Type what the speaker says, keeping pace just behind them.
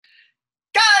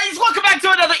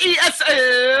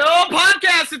ESL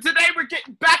podcast, and today we're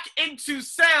getting back into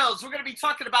sales. We're going to be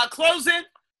talking about closing,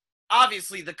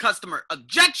 obviously the customer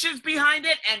objections behind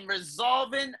it, and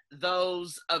resolving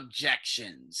those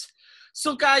objections.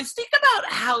 So guys, think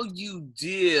about how you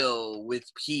deal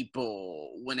with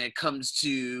people when it comes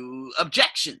to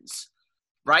objections,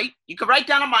 right? You can write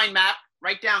down a mind map,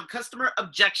 write down customer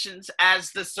objections as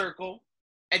the circle,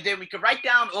 and then we could write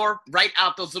down or write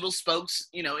out those little spokes,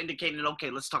 indicating, okay,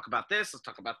 let's talk about this, let's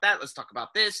talk about that, let's talk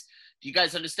about this. Do you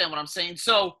guys understand what I'm saying?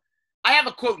 So I have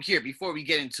a quote here before we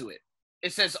get into it.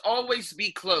 It says, always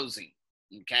be closing,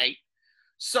 okay?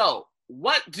 So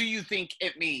what do you think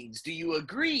it means? Do you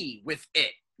agree with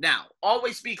it? Now,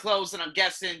 always be closing, I'm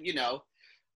guessing,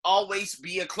 always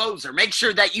be a closer. Make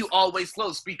sure that you always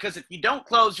close, because if you don't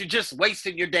close, you're just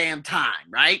wasting your damn time,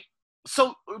 right?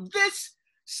 So this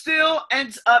still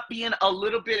ends up being a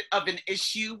little bit of an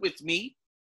issue with me.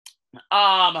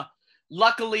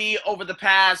 Luckily, over the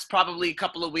past probably a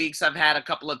couple of weeks, I've had a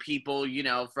couple of people,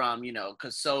 from,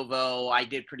 Kosovo. I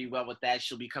did pretty well with that.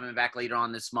 She'll be coming back later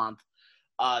on this month.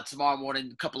 Tomorrow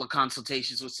morning, a couple of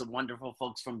consultations with some wonderful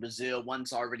folks from Brazil.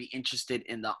 One's already interested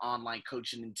in the online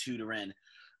coaching and tutoring.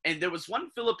 And there was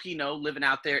one Filipino living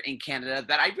out there in Canada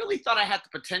that I really thought I had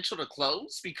the potential to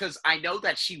close, because I know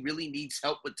that she really needs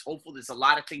help with TOEFL. There's a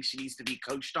lot of things she needs to be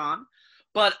coached on.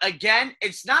 But again,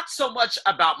 it's not so much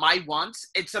about my wants.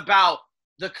 It's about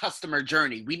the customer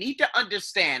journey. We need to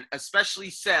understand,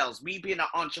 especially sales, me being an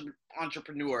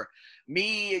entrepreneur,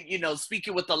 me,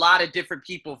 speaking with a lot of different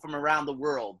people from around the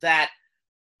world, that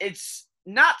it's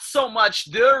not so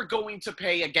much they're going to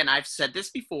pay. Again, I've said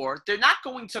this before. They're not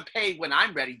going to pay when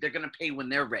I'm ready. They're going to pay when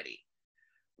they're ready,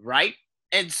 right?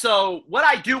 And so what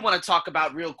I do want to talk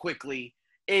about real quickly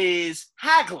is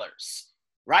hagglers,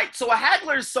 right? So a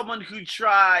haggler is someone who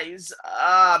tries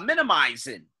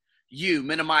minimizing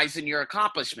your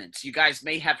accomplishments. You guys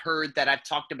may have heard that I've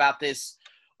talked about this,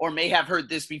 or may have heard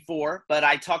this before, but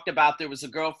I talked about there was a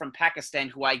girl from Pakistan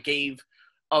who I gave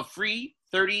a free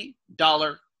 $30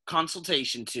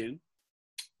 consultation to,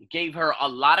 gave her a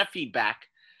lot of feedback,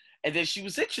 and then she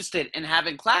was interested in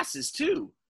having classes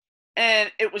too.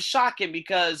 And it was shocking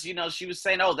because, she was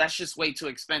saying, oh, that's just way too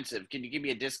expensive. Can you give me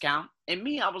a discount? And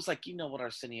me, I was like, you know what,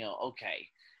 Arsenio, okay.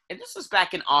 And this was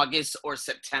back in August or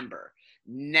September.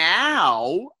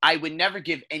 Now, I would never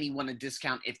give anyone a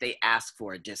discount if they ask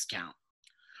for a discount,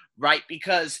 right?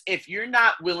 Because if you're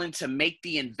not willing to make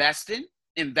the investment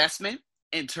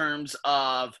in terms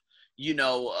of,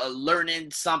 learning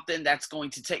something that's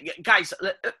going to take, guys,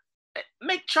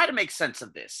 try to make sense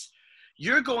of this.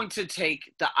 You're going to take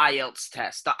the IELTS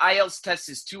test. The IELTS test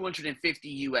is $250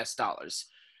 US.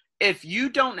 If you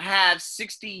don't have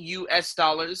 $60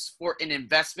 US for an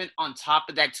investment on top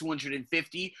of that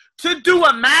 250 to do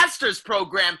a master's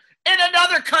program in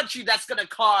another country that's going to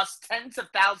cost tens of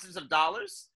thousands of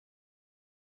dollars,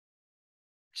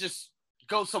 just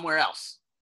go somewhere else.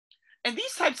 And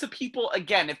these types of people,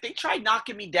 again, if they try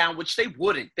knocking me down, which they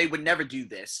would never do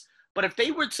this. But if they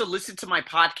were to listen to my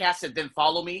podcast and then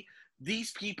follow me,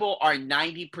 these people are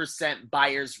 90%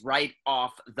 buyers right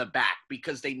off the back,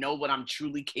 because they know what I'm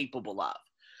truly capable of.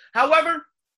 However,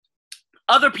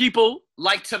 other people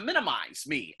like to minimize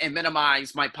me and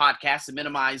minimize my podcast and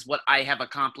minimize what I have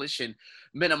accomplished and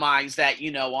minimize that,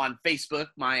 on Facebook,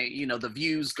 my, the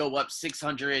views go up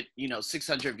 600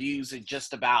 views in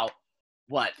just about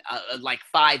like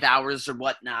 5 hours or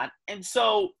whatnot. And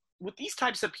so with these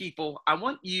types of people, I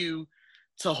want you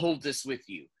to hold this with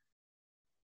you.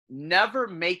 Never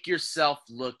make yourself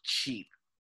look cheap,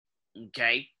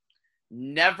 okay?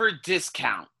 Never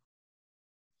discount.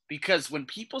 Because when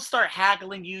people start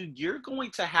haggling you, you're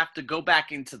going to have to go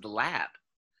back into the lab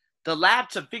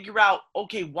to figure out,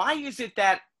 okay, why is it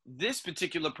that this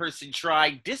particular person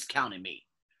tried discounting me?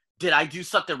 Did I do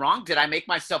something wrong? Did I make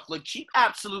myself look cheap?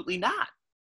 Absolutely not.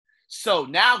 So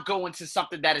now go into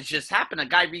something that has just happened. A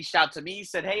guy reached out to me. He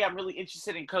said, hey, I'm really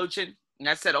interested in coaching. And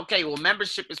I said, okay, well,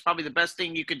 membership is probably the best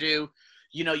thing you could do.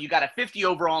 You got a 50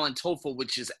 overall in TOEFL,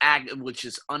 which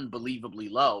is unbelievably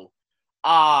low.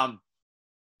 And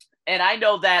I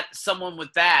know that someone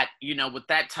with that, with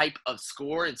that type of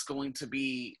score, it's going to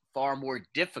be far more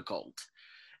difficult.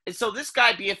 And so this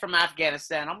guy being from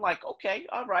Afghanistan, I'm like, okay,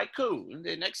 all right, cool. And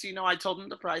the next thing you know, I told him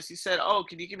the price. He said, oh,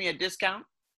 can you give me a discount?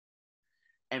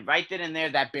 And right then and there,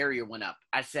 that barrier went up.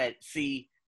 I said, see,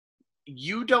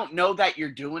 you don't know that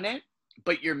you're doing it,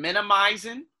 but you're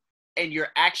minimizing and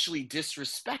you're actually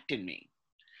disrespecting me.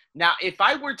 Now, if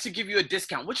I were to give you a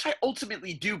discount, which I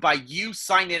ultimately do by you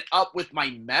signing up with my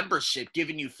membership,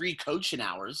 giving you free coaching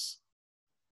hours,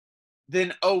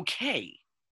 then okay.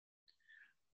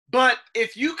 But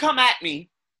if you come at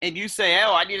me and you say,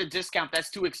 oh, I need a discount, that's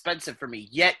too expensive for me,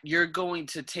 yet you're going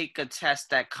to take a test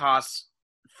that costs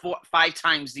 5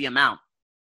 times the amount,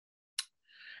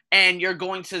 and you're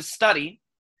going to study,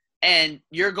 and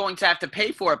you're going to have to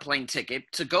pay for a plane ticket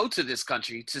to go to this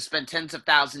country, to spend tens of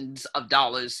thousands of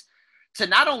dollars to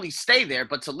not only stay there,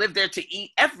 but to live there, to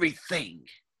eat everything.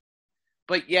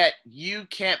 But yet you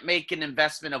can't make an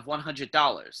investment of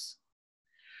 $100.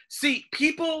 See,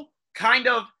 people kind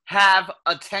of have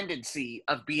a tendency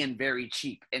of being very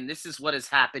cheap. And this is what has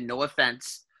happened, no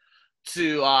offense,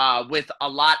 to with a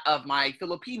lot of my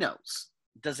Filipinos.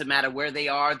 Doesn't matter where they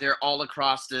are. They're all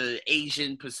across the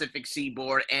Asian Pacific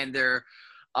seaboard, and they're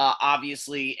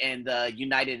obviously in the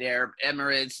United Arab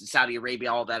Emirates, Saudi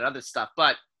Arabia, all that other stuff.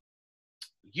 But,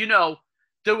 you know,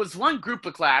 there was one group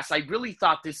of class, I really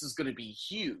thought this was going to be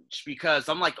huge, because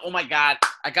I'm like, oh my God,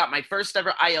 I got my first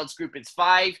ever IELTS group. It's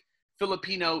 5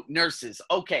 Filipino nurses.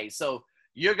 Okay, so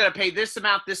you're going to pay this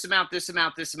amount, this amount, this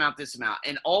amount, this amount, this amount.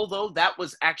 And although that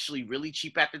was actually really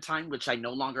cheap at the time, which I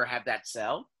no longer have that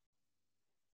sell,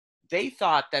 they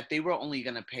thought that they were only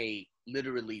going to pay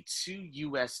literally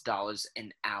 $2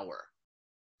 an hour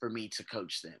for me to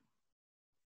coach them.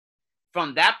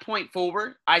 From that point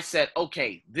forward, I said,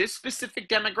 okay, this specific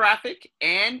demographic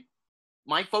and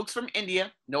my folks from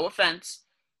India, no offense,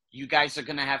 you guys are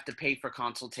going to have to pay for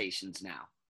consultations now.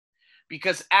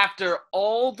 Because after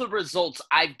all the results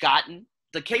I've gotten,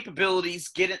 the capabilities,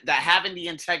 having the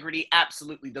integrity,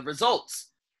 absolutely, the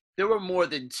results. There were more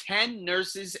than 10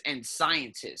 nurses and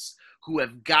scientists who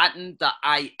have gotten the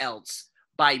IELTS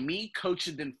by me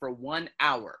coaching them for 1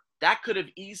 hour. That could have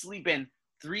easily been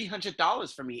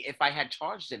 $300 for me if I had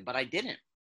charged them, but I didn't.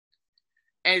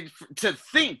 And to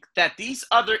think that these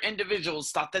other individuals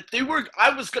thought that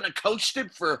I was going to coach them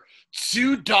for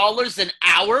 $2 an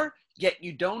hour, yet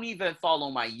you don't even follow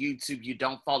my YouTube, you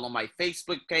don't follow my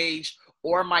Facebook page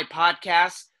or my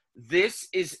podcast. This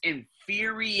is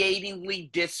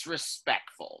infuriatingly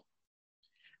disrespectful.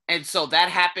 And so that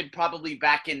happened probably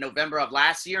back in November of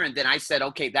last year, and then I said,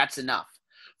 okay, that's enough.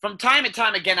 From time to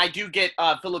time, again, I do get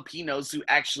Filipinos who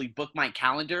actually book my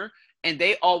calendar, and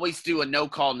they always do a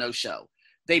no-call, no-show.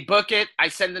 They book it, I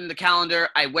send them the calendar,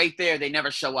 I wait there, they never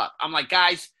show up. I'm like,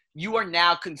 guys, you are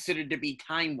now considered to be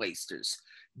time wasters.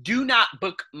 Do not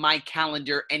book my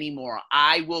calendar anymore.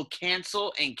 I will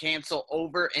cancel and cancel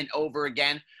over and over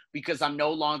again because I'm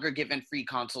no longer giving free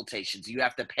consultations. You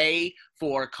have to pay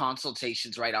for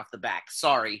consultations right off the back.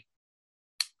 Sorry.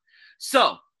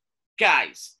 So,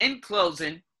 guys, in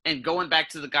closing, and going back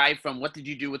to the guy from, what did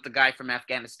you do with the guy from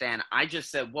Afghanistan? I just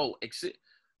said, whoa,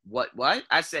 what?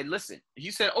 I said, listen,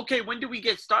 he said, okay, when do we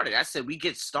get started? I said, we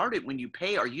get started when you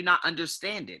pay. Are you not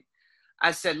understanding?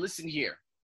 I said, listen here.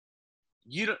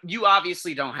 You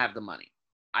obviously don't have the money.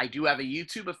 I do have a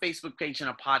YouTube, a Facebook page, and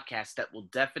a podcast that will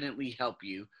definitely help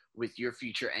you with your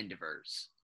future endeavors.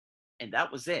 And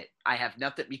that was it. I have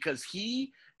nothing, because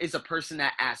he is a person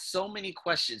that asks so many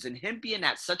questions, and him being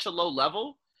at such a low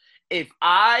level,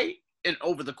 and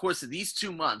over the course of these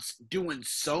 2 months, doing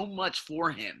so much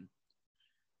for him,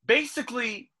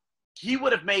 basically, he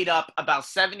would have made up about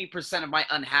 70% of my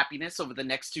unhappiness over the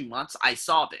next 2 months. I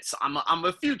saw this. I'm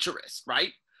a futurist,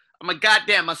 right? I'm a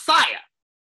goddamn messiah.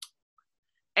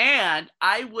 And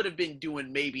I would have been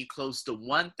doing maybe close to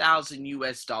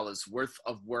 $1,000 worth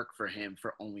of work for him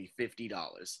for only $50,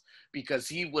 because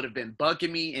he would have been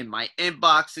bugging me in my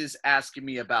inboxes, asking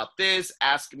me about this,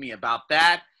 asking me about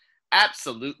that.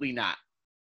 Absolutely not.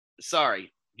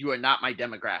 Sorry, you are not my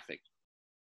demographic.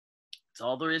 That's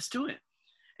all there is to it.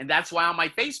 And that's why on my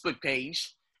Facebook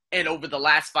page, and over the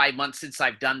last 5 months since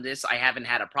I've done this, I haven't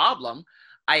had a problem.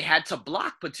 I had to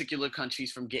block particular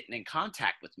countries from getting in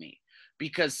contact with me,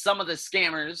 because some of the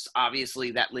scammers,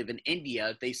 obviously, that live in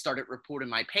India, they started reporting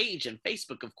my page. And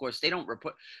Facebook, of course, they don't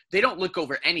look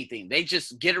over anything. They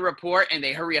just get a report and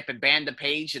they hurry up and ban the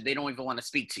page, and they don't even want to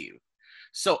speak to you.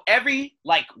 So every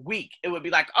week, it would be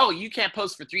like, oh, you can't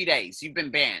post for 3 days, you've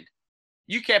been banned.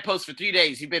 You can't post for 3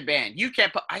 days, you've been banned. You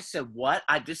can't I said, what?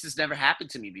 This has never happened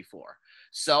to me before.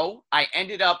 So I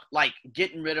ended up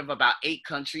getting rid of about 8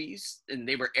 countries, and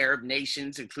they were Arab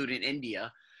nations, including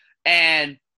India.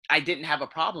 And I didn't have a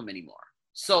problem anymore.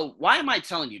 So why am I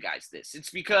telling you guys this? It's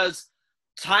because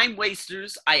time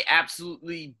wasters, I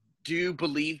absolutely do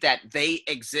believe that they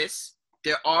exist.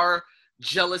 There are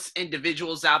jealous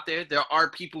individuals out there. There are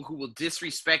people who will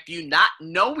disrespect you, not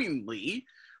knowingly,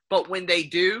 but when they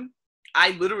do,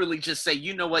 I literally just say,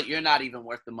 you know what? You're not even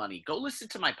worth the money. Go listen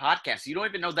to my podcast. You don't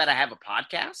even know that I have a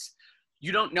podcast?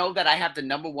 You don't know that I have the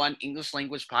 #1 English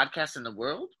language podcast in the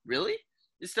world? Really?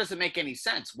 This doesn't make any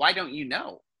sense. Why don't you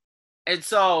know? And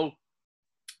so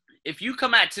if you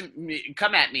come at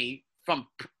me from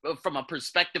a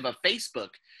perspective of Facebook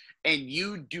and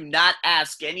you do not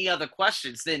ask any other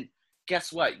questions, then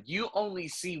guess what? You only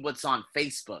see what's on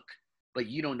Facebook, but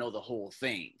you don't know the whole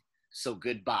thing. So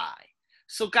goodbye.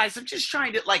 So guys, I'm just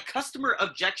trying to, like, customer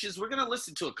objections. We're going to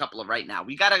listen to a couple of right now.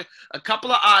 We got a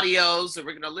couple of audios, and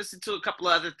we're going to listen to a couple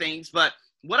of other things. But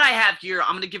what I have here,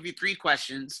 I'm going to give you 3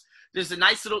 questions. There's a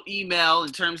nice little email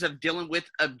in terms of dealing with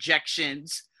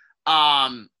objections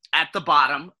at the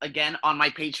bottom. Again, on my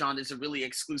Patreon, there's a really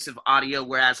exclusive audio,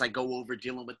 whereas I go over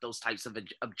dealing with those types of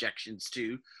objections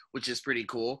too, which is pretty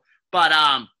cool. But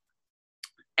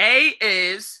A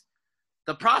is,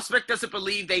 the prospect doesn't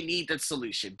believe they need the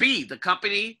solution. B, the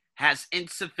company has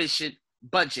insufficient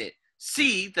budget.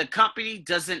 C, the company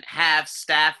doesn't have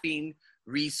staffing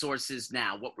resources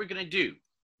now. What we're going to do,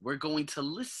 we're going to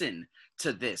listen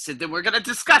to this, and then we're going to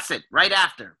discuss it right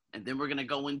after. And then we're going to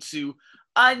go into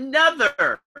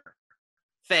another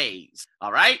phase.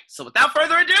 All right? So without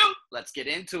further ado, let's get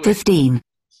into it. 15.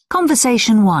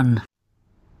 Conversation 1.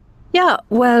 Yeah,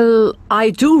 well,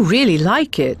 I do really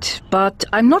like it, but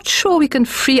I'm not sure we can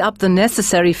free up the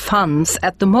necessary funds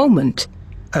at the moment.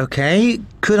 Okay,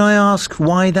 could I ask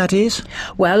why that is?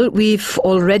 Well, we've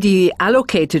already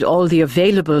allocated all the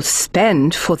available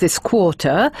spend for this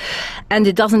quarter, and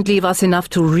it doesn't leave us enough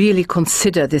to really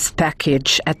consider this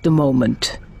package at the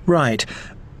moment. Right.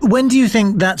 When do you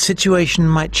think that situation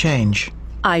might change?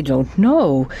 I don't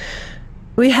know.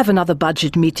 We have another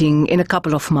budget meeting in a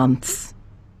couple of months.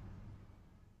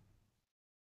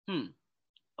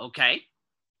 Okay.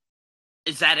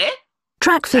 Is that it?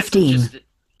 Track 15. Okay,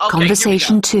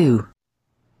 Conversation 2.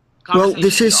 Well,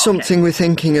 this is something we're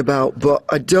thinking about, but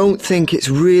I don't think it's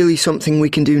really something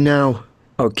we can do now.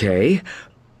 Okay.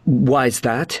 Why's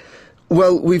that?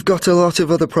 Well, we've got a lot of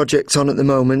other projects on at the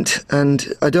moment, and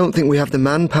I don't think we have the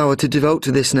manpower to devote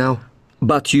to this now.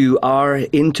 But you are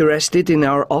interested in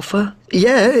our offer?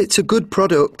 Yeah, it's a good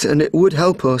product, and it would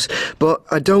help us, but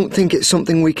I don't think it's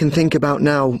something we can think about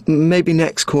now. Maybe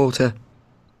next quarter.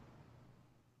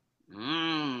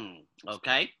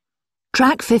 Okay.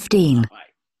 Track 15. Right.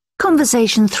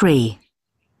 Conversation 3.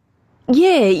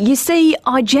 Yeah, you see,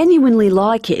 I genuinely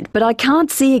like it, but I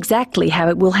can't see exactly how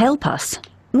it will help us.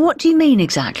 What do you mean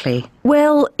exactly?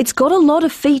 Well, it's got a lot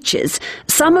of features.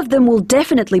 Some of them will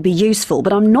definitely be useful,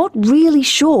 but I'm not really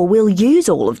sure we'll use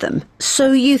all of them.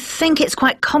 So you think it's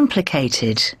quite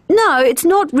complicated? No, it's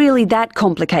not really that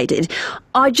complicated.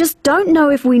 I just don't know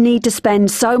if we need to spend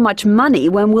so much money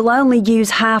when we'll only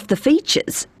use half the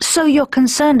features. So you're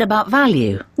concerned about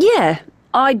value? Yeah,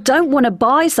 I don't want to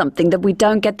buy something that we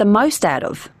don't get the most out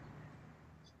of.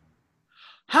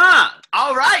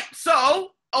 All right.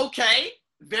 So, okay.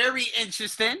 Very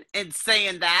interesting in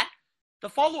saying that. The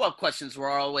follow-up questions were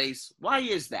always, why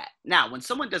is that? Now, when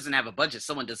someone doesn't have a budget,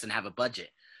 someone doesn't have a budget.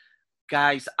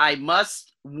 Guys, I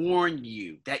must warn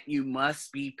you that you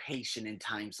must be patient in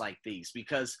times like these,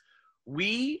 because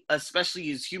we,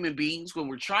 especially as human beings, when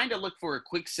we're trying to look for a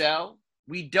quick sell,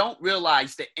 we don't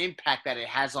realize the impact that it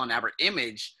has on our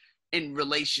image in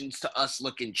relations to us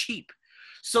looking cheap.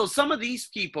 So some of these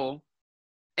people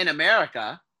in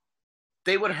America,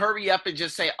 they would hurry up and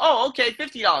just say, oh, okay,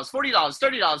 $50, $40,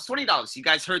 $30, $20. You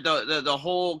guys heard the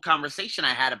whole conversation I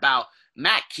had about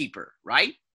Mac Keeper,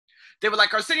 right? They were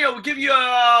like, Arsenio, we'll give you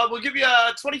a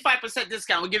 25%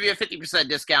 discount. We'll give you a 50%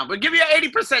 discount. We'll give you an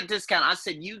 80% discount. I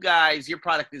said, you guys, your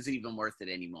product isn't even worth it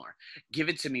anymore. Give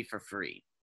it to me for free,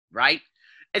 right?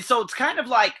 And so it's kind of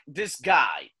like this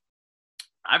guy.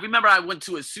 I remember I went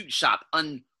to a suit shop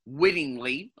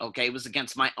unwittingly, okay? It was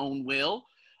against my own will.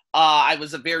 I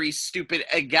was a very stupid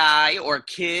guy or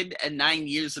kid 9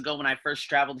 years ago when I first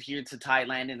traveled here to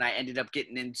Thailand, and I ended up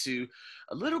getting into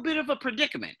a little bit of a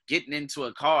predicament, getting into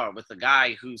a car with a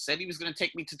guy who said he was going to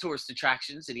take me to tourist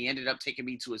attractions, and he ended up taking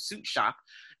me to a suit shop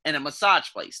and a massage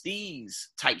place.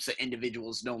 These types of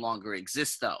individuals no longer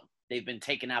exist, though. They've been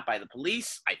taken out by the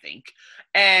police, I think,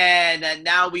 and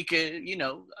now we can,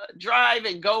 drive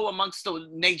and go amongst the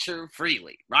nature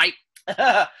freely, right?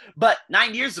 But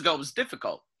 9 years ago, it was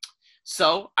difficult.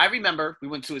 So I remember we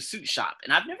went to a suit shop,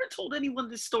 and I've never told anyone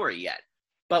this story yet.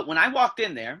 But when I walked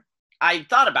in there, I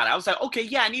thought about it. I was like, okay,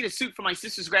 yeah, I need a suit for my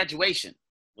sister's graduation.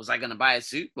 Was I going to buy a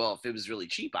suit? Well, if it was really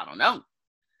cheap, I don't know.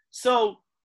 So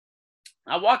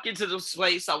I walk into this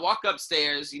place. I walk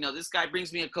upstairs. This guy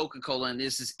brings me a Coca-Cola, and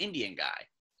there's this Indian guy.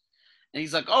 And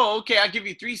he's like, oh, okay, I'll give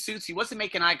you 3 suits. He wasn't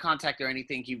making eye contact or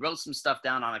anything. He wrote some stuff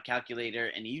down on a calculator,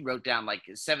 and he wrote down like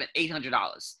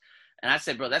 $800. And I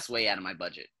said, bro, that's way out of my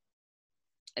budget.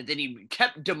 And then he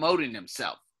kept demoting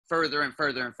himself further and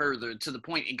further and further to the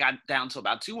point it got down to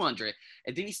about 200.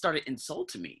 And then he started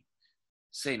insulting me.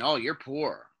 saying, "Oh, you're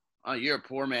poor. Oh, you're a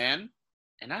poor man."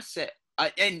 And I said,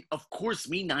 and of course,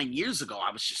 me 9 years ago,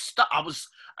 I was just stuck. I was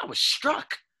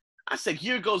struck. I said,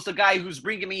 "Here goes the guy who's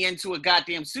bringing me into a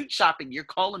goddamn suit shop, and you're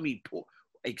calling me poor.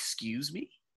 Excuse me?"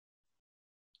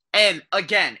 And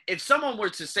again, if someone were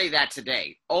to say that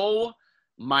today, oh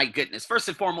my goodness. First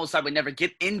and foremost, I would never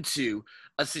get into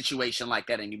a situation like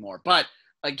that anymore. But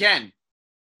again,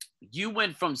 you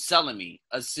went from selling me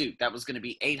a suit that was going to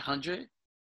be $800,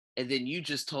 and then you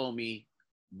just told me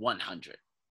 $100.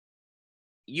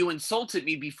 You insulted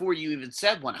me before you even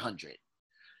said $100.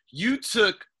 You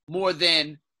took more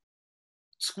than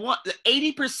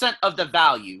 80% of the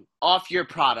value off your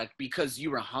product because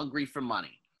you were hungry for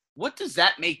money. What does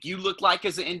that make you look like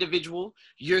as an individual,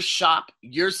 your shop,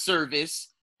 your service,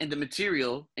 and the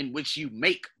material in which you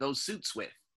make those suits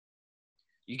with?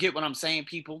 You get what I'm saying,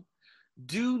 people?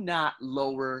 Do not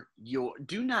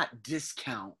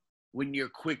discount when you're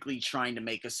quickly trying to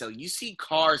make a sale. You see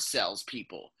car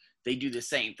salespeople, they do the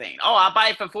same thing. "Oh, I'll buy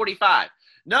it for $45.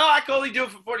 No, I can only do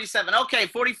it for $47. Okay,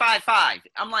 $45.5.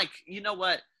 I'm like, you know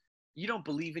what? You don't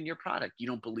believe in your product. You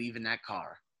don't believe in that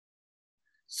car.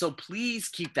 So please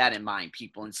keep that in mind,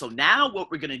 people. And so now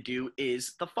what we're going to do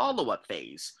is the follow-up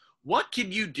phase. What can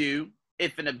you do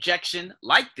if an objection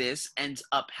like this ends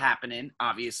up happening,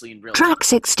 obviously in real time? Track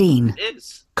 16. It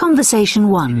is. Conversation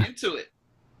 1. Get into it.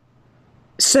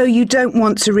 So you don't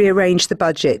want to rearrange the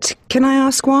budget. Can I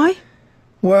ask why?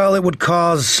 Well, it would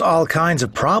cause all kinds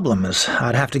of problems.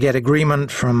 I'd have to get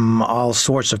agreement from all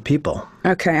sorts of people.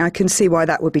 Okay, I can see why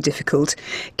that would be difficult.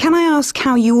 Can I ask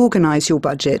how you organise your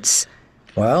budgets?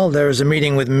 Well, there's a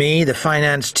meeting with me, the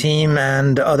finance team,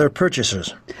 and other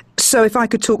purchasers. So if I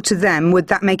could talk to them, would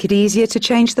that make it easier to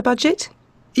change the budget?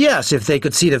 Yes, if they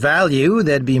could see the value,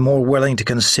 they'd be more willing to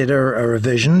consider a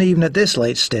revision, even at this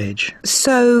late stage.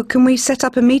 So can we set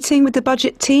up a meeting with the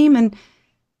budget team and...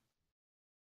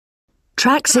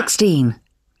 Track 16.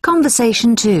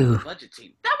 Conversation 2. Budget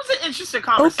team. That was an interesting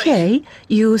conversation. Okay,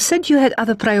 you said you had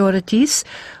other priorities.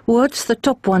 What's the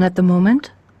top one at the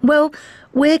moment? Well,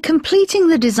 we're completing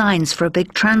the designs for a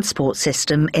big transport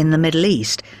system in the Middle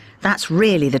East. That's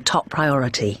really the top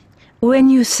priority. When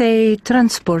you say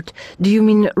transport, do you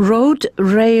mean road,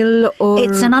 rail, or...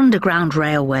 It's an underground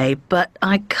railway, but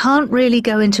I can't really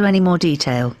go into any more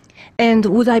detail. And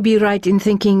would I be right in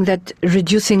thinking that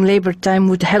reducing labor time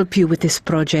would help you with this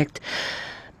project?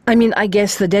 I mean, I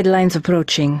guess the deadline's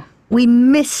approaching. We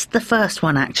missed the first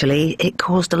one, actually. It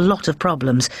caused a lot of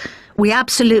problems. We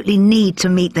absolutely need to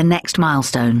meet the next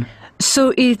milestone.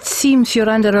 So it seems you're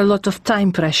under a lot of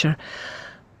time pressure.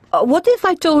 What if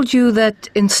I told you that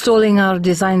installing our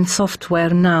design software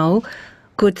now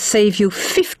could save you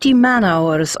 50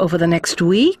 man-hours over the next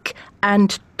week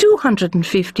and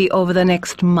 250 over the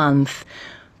next month?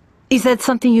 Is that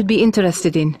something you'd be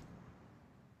interested in?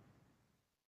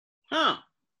 Huh.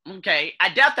 Okay.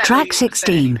 I doubt that. Track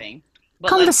 16.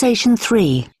 Conversation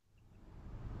 3.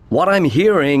 What I'm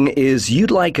hearing is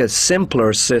you'd like a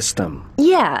simpler system.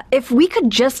 Yeah, if we could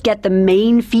just get the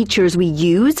main features we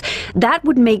use, that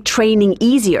would make training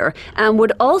easier and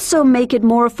would also make it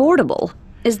more affordable.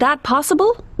 Is that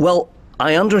possible? Well,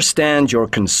 I understand your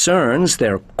concerns.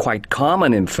 They're quite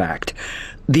common, in fact.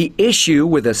 The issue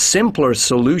with a simpler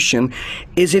solution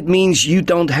is it means you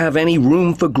don't have any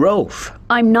room for growth.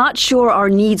 I'm not sure our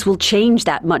needs will change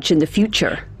that much in the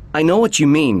future. I know what you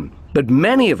mean. But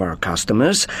many of our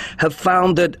customers have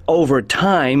found that over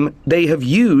time they have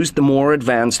used the more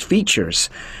advanced features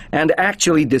and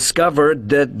actually discovered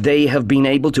that they have been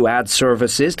able to add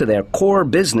services to their core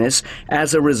business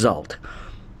as a result.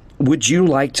 Would you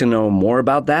like to know more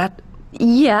about that?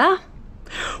 Yeah.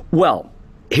 Well,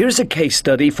 here's a case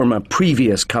study from a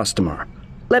previous customer.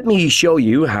 Let me show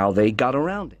you how they got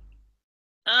around it.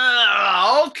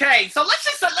 Okay, so let's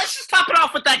just top it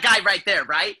off with that guy right there,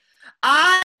 right?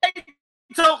 I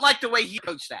don't like the way he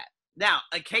approached that. Now,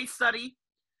 a case study,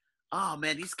 oh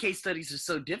man, these case studies are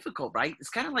so difficult, right? It's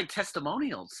kind of like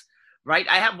testimonials, right?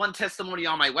 I have one testimony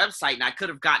on my website, and I could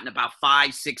have gotten about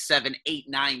 5, 6, 7, 8,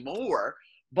 9 more,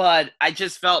 but I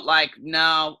just felt like,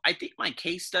 no, I think my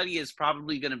case study is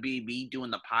probably going to be me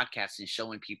doing the podcast and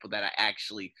showing people that I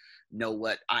actually know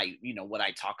what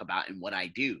I talk about and what I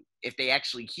do. If they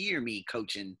actually hear me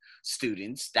coaching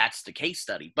students, that's the case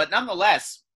study. But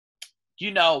nonetheless,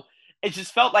 it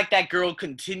just felt like that girl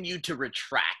continued to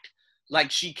retract. Like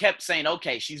she kept saying,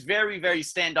 okay, she's very, very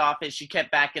standoffish. She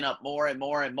kept backing up more and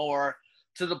more and more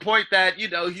to the point that,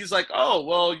 he's like, oh,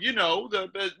 well,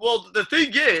 the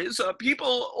thing is,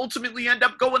 people ultimately end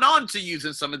up going on to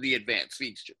using some of the advanced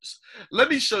features. Let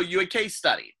me show you a case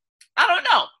study. I don't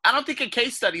know. I don't think a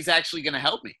case study is actually going to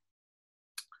help me.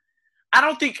 I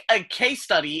don't think a case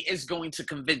study is going to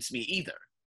convince me either.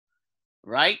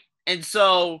 Right? And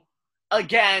so,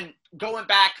 again, going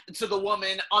back to the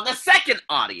woman on the second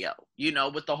audio,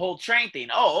 with the whole train thing.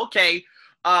 Oh, okay.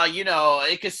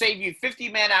 It could save you 50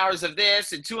 man hours of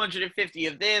this and 250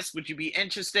 of this. Would you be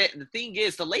interested? And the thing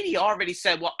is, the lady already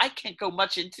said, well, I can't go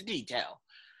much into detail.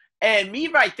 And me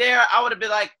right there, I would have been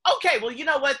like, okay, well, you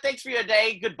know what? Thanks for your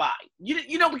day. Goodbye.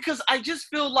 Because I just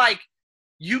feel like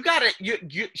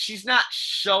she's not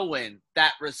showing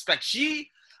that respect.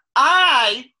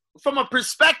 From a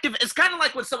perspective, it's kind of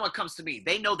like when someone comes to me.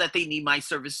 They know that they need my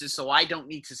services, so I don't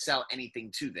need to sell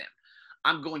anything to them.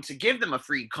 I'm going to give them a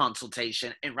free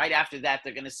consultation, and right after that,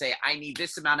 they're going to say, I need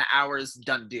this amount of hours,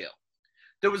 done deal.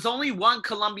 There was only one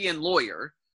Colombian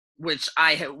lawyer,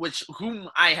 whom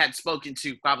I had spoken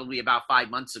to probably about 5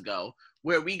 months ago,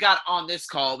 where we got on this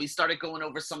call. We started going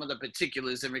over some of the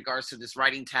particulars in regards to this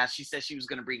writing task. She said she was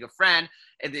going to bring a friend,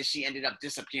 and then she ended up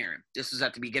disappearing. This was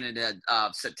at the beginning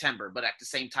of September, but at the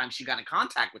same time, she got in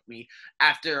contact with me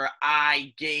after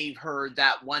I gave her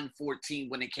that 114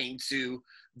 when it came to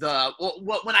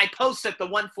when I posted the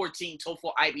 114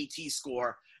 TOEFL IBT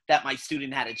score that my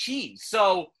student had achieved.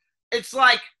 So it's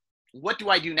like, what do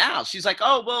I do now? She's like,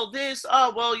 oh, well, this,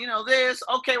 this.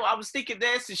 Okay, well, I was thinking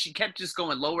this. And she kept just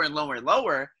going lower and lower and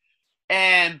lower.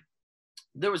 And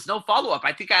there was no follow-up.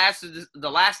 I think I asked her the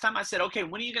last time. I said, okay,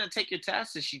 when are you going to take your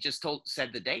test? And she just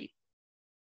said the date.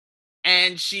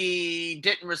 And she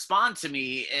didn't respond to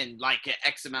me in like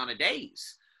X amount of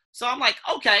days. So I'm like,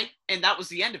 okay. And that was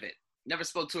the end of it. Never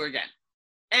spoke to her again.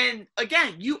 And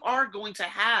again, you are going to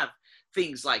have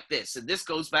things like this. And this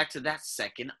goes back to that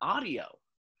second audio.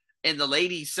 And the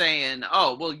lady saying,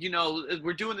 oh, well,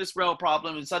 we're doing this rail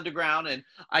problem. It's underground, and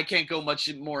I can't go much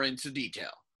more into detail.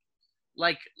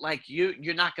 Like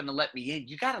you're not going to let me in.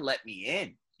 You got to let me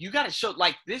in. You got to show,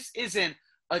 this isn't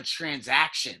a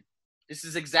transaction. This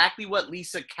is exactly what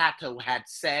Lisa Cato had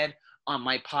said on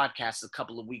my podcast a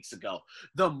couple of weeks ago.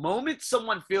 The moment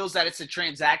someone feels that it's a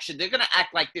transaction, they're going to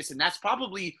act like this. And that's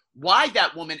probably why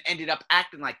that woman ended up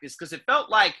acting like this, because it felt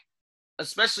like,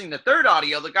 especially in the third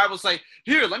audio, the guy was like,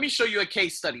 here, let me show you a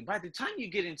case study. By the time you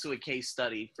get into a case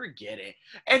study, forget it.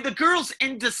 And the girl's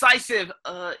indecisive,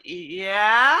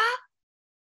 yeah?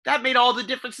 That made all the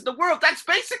difference in the world. That's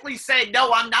basically saying,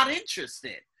 no, I'm not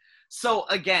interested. So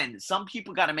again, some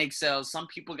people got to make sales. Some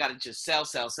people got to just sell.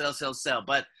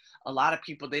 But a lot of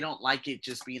people, they don't like it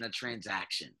just being a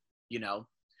transaction,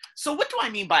 So what do I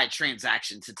mean by a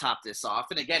transaction to top this off?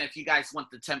 And again, if you guys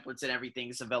want the templates and everything,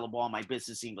 it's available on my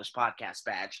Business English Podcast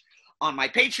badge on my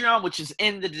Patreon, which is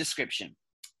in the description.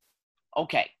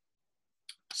 Okay.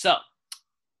 So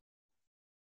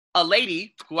a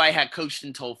lady who I had coached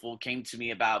in TOEFL came to me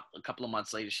about a couple of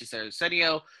months later. She said,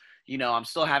 Arsenio, I'm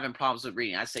still having problems with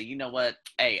reading. I say, you know what?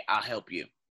 Hey, I'll help you.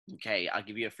 Okay. I'll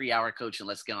give you a free hour coach and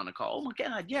let's get on a call. Oh my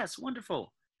God. Yes.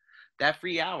 Wonderful. That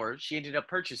free hour, she ended up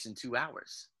purchasing 2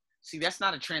 hours. See, that's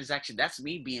not a transaction. That's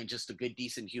me being just a good,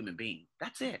 decent human being.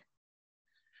 That's it.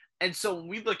 And so when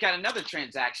we look at another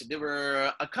transaction, there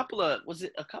were a couple of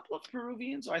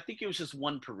Peruvians? Or I think it was just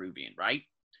one Peruvian, right?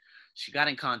 She got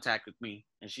in contact with me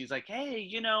and she's like,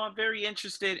 hey, I'm very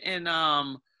interested in,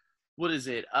 I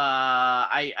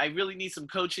really need some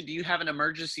coaching. Do you have an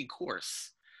emergency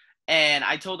course? And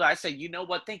I told her, I said, you know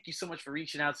what? Thank you so much for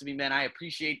reaching out to me, man. I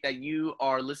appreciate that you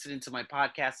are listening to my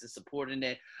podcast and supporting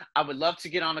it. I would love to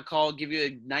get on a call, give you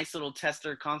a nice little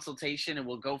tester consultation, and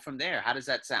we'll go from there. How does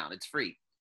that sound? It's free.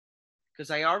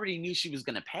 Because I already knew she was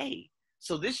going to pay.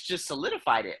 So this just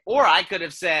solidified it. Or I could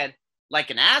have said, like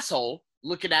an asshole,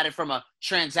 looking at it from a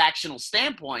transactional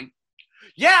standpoint,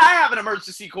 yeah, I have an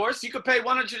emergency course. You could pay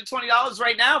 $120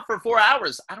 right now for 4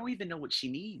 hours. I don't even know what she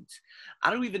needs. I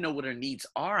don't even know what her needs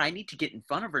are. I need to get in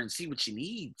front of her and see what she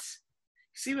needs.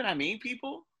 See what I mean,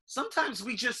 people? Sometimes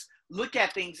we just look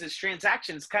at things as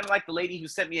transactions, kind of like the lady who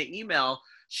sent me an email.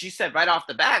 She said right off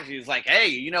the bat, she was like, hey,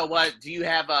 you know what? Do you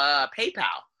have a PayPal?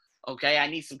 Okay, I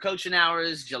need some coaching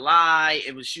hours. July.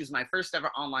 She was my first ever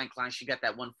online client. She got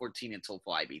that 114 in TOEFL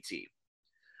IBT.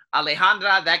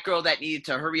 Alejandra, that girl that needed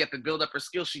to hurry up and build up her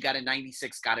skills, she got a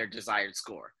 96, got her desired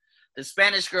score. The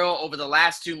Spanish girl, over the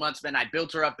last 2 months, man, I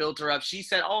built her up. She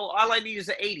said, oh, all I need is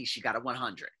an 80. She got a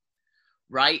 100,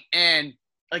 right? And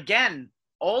again,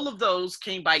 all of those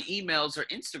came by emails or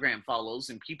Instagram follows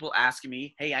and people asking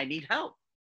me, hey, I need help.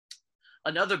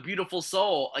 Another beautiful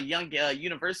soul, a young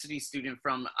university student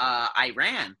from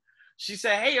Iran. She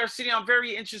said, hey, Arsenio, I'm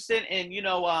very interested in,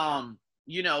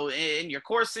 in your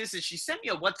courses. And she sent me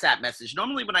a WhatsApp message.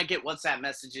 Normally when I get WhatsApp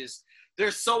messages,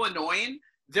 they're so annoying.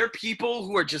 They're people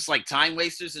who are just like time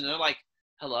wasters and they're like,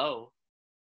 hello.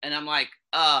 And I'm like,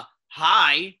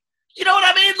 hi. You know what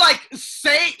I mean?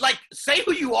 Say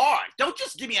who you are. Don't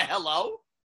just give me a hello.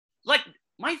 Like,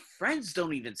 my friends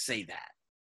don't even say that.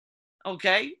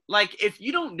 Okay? Like, if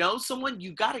you don't know someone,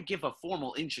 you got to give a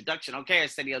formal introduction. Okay,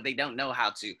 Arsenio, they don't know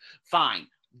how to. Fine.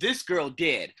 This girl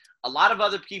did. A lot of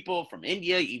other people from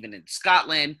India, even in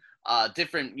Scotland,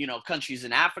 different, countries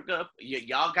in Africa,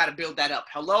 y'all got to build that up.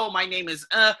 Hello, my name is,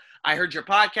 I heard your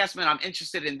podcast, man. I'm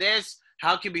interested in this.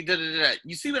 How can we da-da-da-da?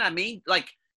 You see what I mean? Like,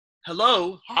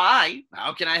 hello, hi,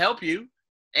 how can I help you?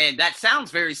 And that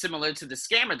sounds very similar to the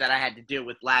scammer that I had to deal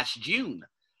with last June.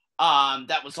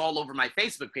 That was all over my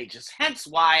Facebook pages, hence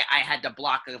why I had to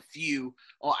block a few,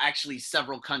 or actually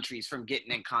several countries from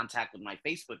getting in contact with my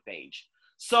Facebook page.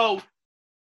 So,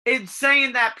 in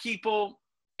saying that, people,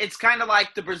 it's kind of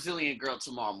like the Brazilian girl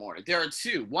tomorrow morning. There are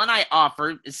two. One I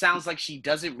offered. It sounds like she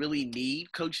doesn't really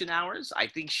need coaching hours. I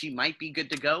think she might be good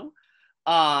to go.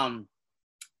 And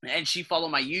she followed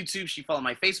my YouTube. She followed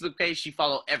my Facebook page. She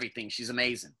followed everything. She's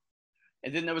amazing.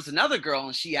 And then there was another girl,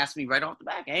 and she asked me right off the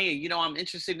back, hey, I'm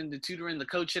interested in the tutoring, the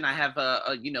coaching. I have, the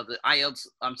IELTS,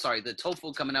 the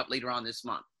TOEFL coming up later on this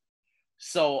month.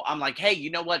 So I'm like, hey,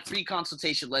 you know what? Free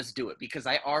consultation, let's do it. Because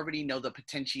I already know the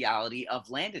potentiality of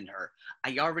landing her.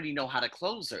 I already know how to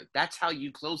close her. That's how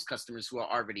you close customers who are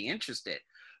already interested.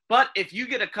 But if you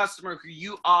get a customer who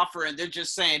you offer and they're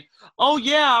just saying, oh,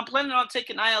 yeah, I'm planning on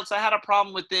taking IELTS. I had a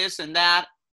problem with this and that.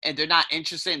 And they're not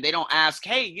interested. And they don't ask,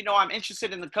 hey, I'm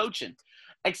interested in the coaching.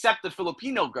 Except the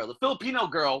Filipino girl. The Filipino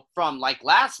girl from like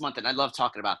last month, and I love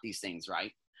talking about these things,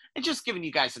 right? And just giving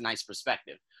you guys a nice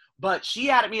perspective. But she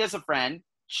added me as a friend.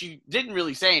 She didn't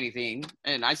really say anything.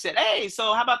 And I said, hey,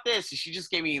 so how about this? And she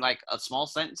just gave me like a small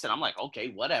sentence. And I'm like, okay,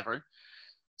 whatever.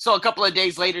 So a couple of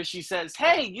days later, she says,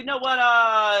 hey, you know what?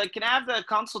 Can I have the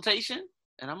consultation?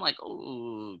 And I'm like,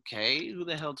 oh, okay. Who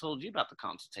the hell told you about the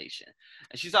consultation?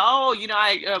 And she's like, oh,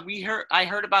 I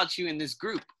heard about you in this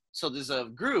group. So there's a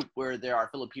group where there are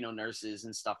Filipino nurses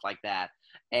and stuff like that.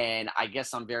 And I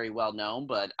guess I'm very well known,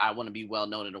 but I want to be well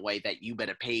known in a way that you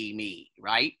better pay me,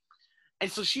 right?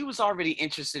 And so she was already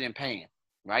interested in paying,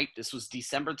 right? This was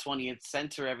December 20th,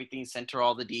 sent her everything, sent her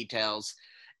all the details.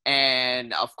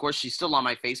 And of course, she's still on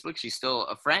my Facebook. She's still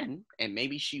a friend, and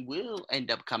maybe she will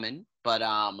end up coming. But,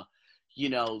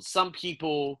 some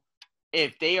people,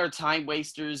 if they are time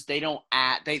wasters, they don't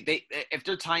if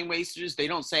they're time wasters, they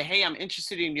don't say, hey, I'm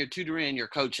interested in your tutoring and your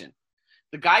coaching.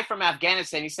 The guy from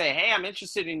Afghanistan, he said, hey, I'm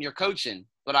interested in your coaching.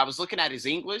 But I was looking at his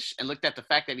English and looked at the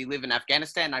fact that he lived in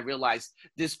Afghanistan. And I realized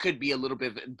this could be a little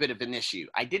bit of an issue.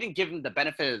 I didn't give him the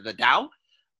benefit of the doubt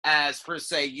as per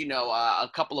se,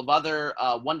 a couple of other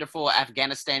wonderful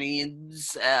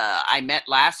Afghanistanians I met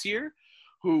last year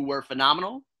who were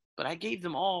phenomenal. But I gave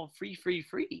them all free.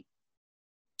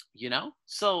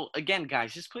 So again,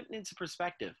 guys, just putting it into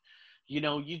perspective,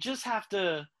 you just have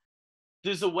to,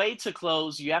 there's a way to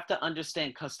close. You have to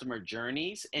understand customer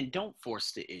journeys, and don't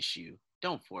force the issue.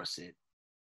 Don't force it.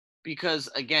 Because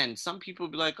again, some people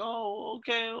be like, oh,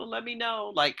 okay, well, let me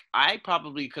know. Like, I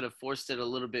probably could have forced it a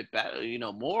little bit better,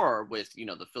 more with,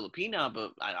 the Filipina,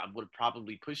 but I would have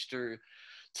probably pushed her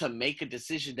to make a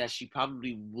decision that she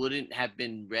probably wouldn't have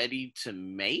been ready to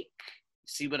make.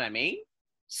 See what I mean?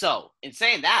 So, in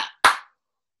saying that,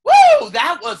 woo,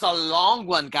 that was a long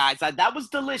one, guys. That was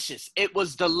delicious. It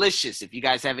was delicious. If you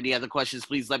guys have any other questions,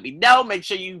 please let me know. Make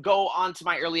sure you go on to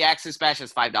my early access badge.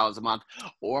 That's $5 a month,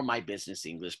 or my business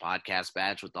English podcast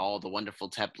badge with all the wonderful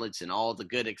templates and all the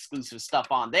good exclusive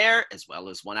stuff on there, as well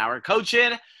as 1 hour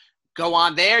coaching. Go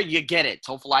on there. You get it.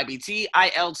 TOEFL IBT,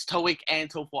 IELTS, TOEIC, and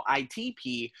TOEFL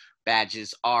ITP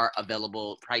badges are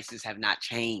available. Prices have not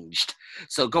changed.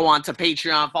 So go on to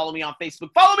Patreon, follow me on Facebook,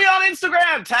 follow me on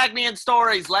Instagram, tag me in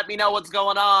stories, let me know what's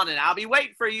going on, and I'll be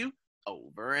waiting for you.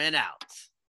 Over and out.